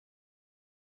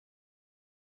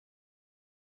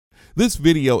This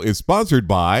video is sponsored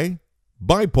by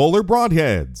Bipolar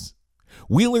Broadheads,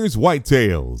 Wheeler's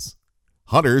Whitetails,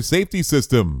 Hunter Safety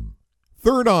System,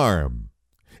 Third Arm,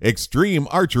 Extreme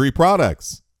Archery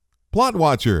Products, Plot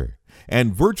Watcher,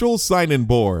 and Virtual Sign-In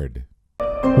Board.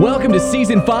 Welcome to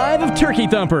Season 5 of Turkey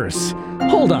Thumpers.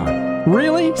 Hold on,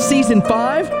 really? Season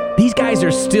 5? These guys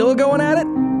are still going at it?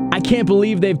 I can't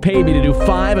believe they've paid me to do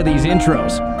 5 of these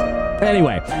intros.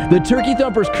 Anyway, the Turkey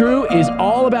Thumpers crew is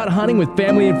all about hunting with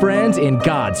family and friends in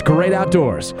God's great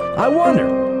outdoors. I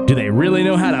wonder, do they really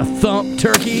know how to thump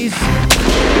turkeys?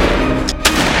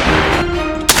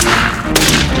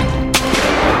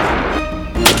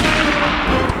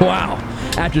 Wow,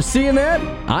 after seeing that,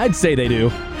 I'd say they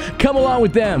do. Come along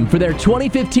with them for their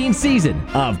 2015 season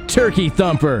of Turkey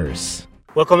Thumpers.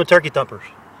 Welcome to Turkey Thumpers.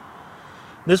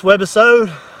 This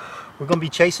webisode, we're going to be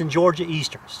chasing Georgia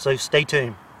Easterns, so stay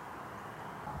tuned.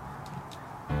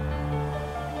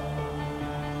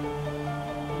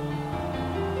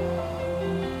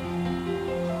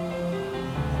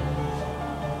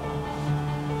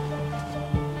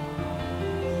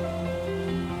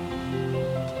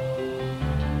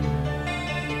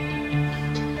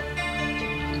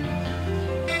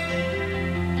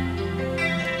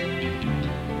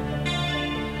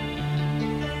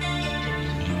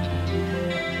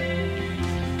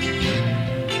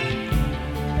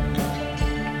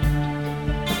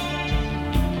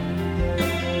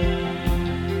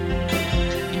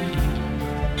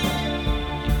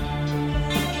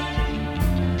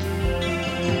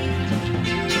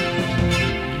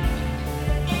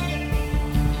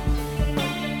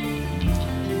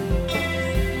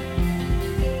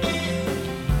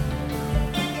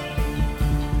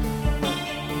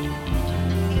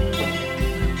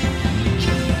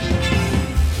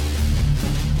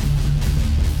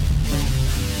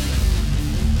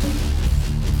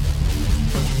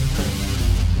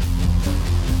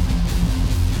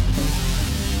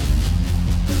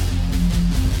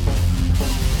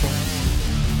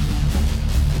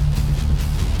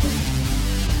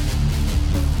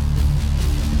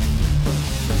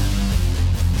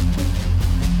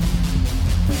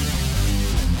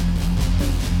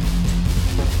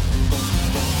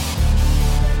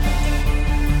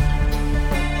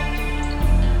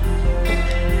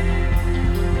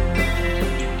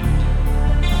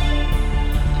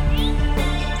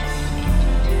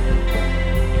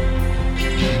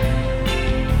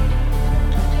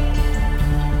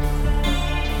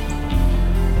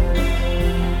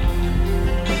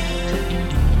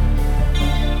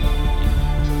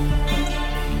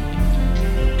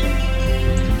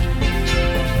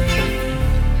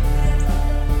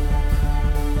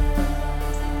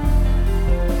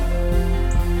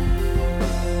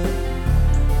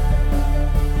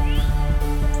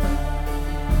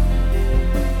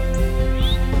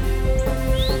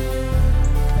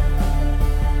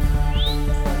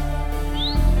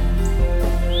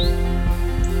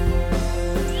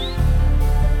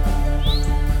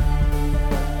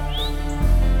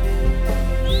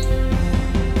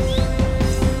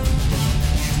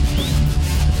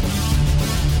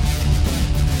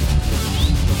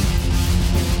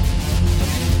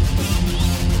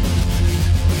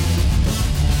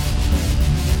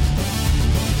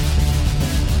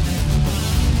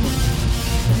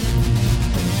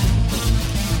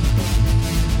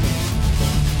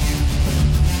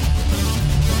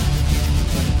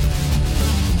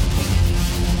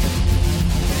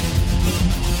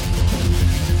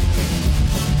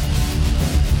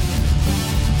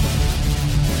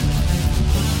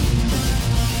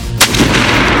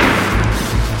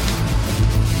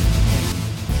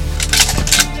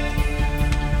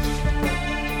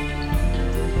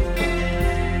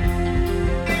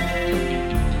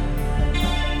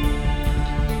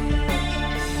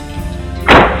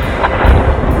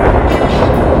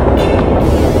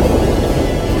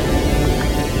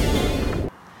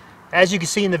 As you can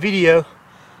see in the video,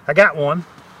 I got one.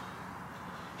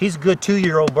 He's a good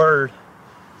 2-year-old bird.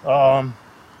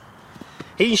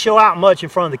 He didn't show out much in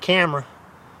front of the camera,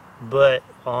 but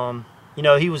you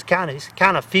know, he's kind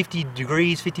of 50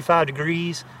 degrees, 55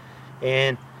 degrees,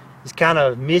 and it's kind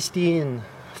of misty and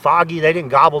foggy. They didn't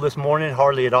gobble this morning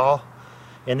hardly at all,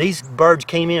 and these birds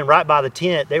came in right by the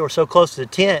tent. They were so close to the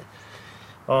tent.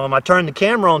 I turned the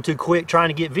camera on too quick trying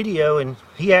to get video, and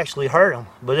he actually hurt them.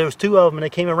 But there was 2 of them, and they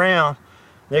came around.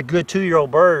 They're good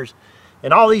 2-year-old birds.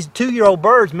 And all these 2-year-old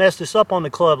birds messed us up on the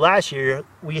club last year.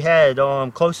 We had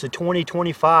close to 20,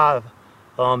 25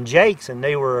 jakes, and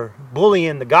they were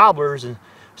bullying the gobblers. And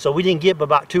so we didn't get but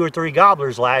about 2 or 3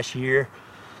 gobblers last year.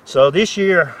 So this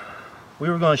year, we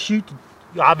were going to shoot.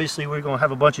 Obviously, we were going to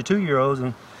have a bunch of 2-year-olds.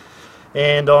 And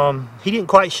And he didn't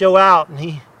quite show out, and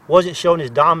he wasn't showing his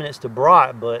dominance to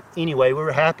Brock, but anyway, we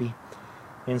were happy.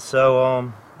 And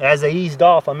so as they eased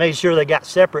off, I made sure they got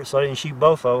separate so I didn't shoot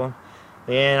both of them.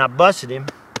 And I busted him,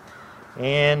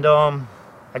 and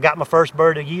I got my first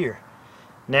bird of the year.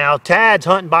 Now Tad's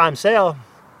hunting by himself,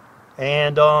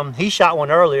 and he shot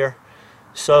one earlier,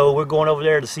 so we're going over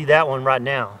there to see that one right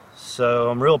now. So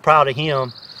I'm real proud of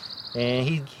him, and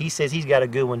he says he's got a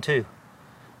good one too.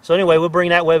 So anyway, we'll bring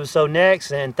that webisode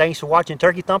next, and thanks for watching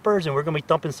Turkey Thumpers, and we're going to be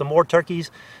thumping some more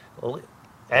turkeys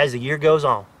as the year goes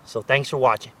on. So thanks for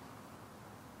watching.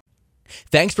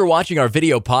 Thanks for watching our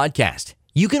video podcast.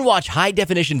 You can watch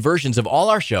high-definition versions of all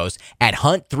our shows at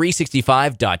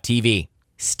hunt365.tv.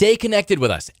 Stay connected with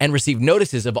us and receive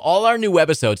notices of all our new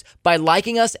episodes by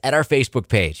liking us at our Facebook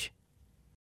page.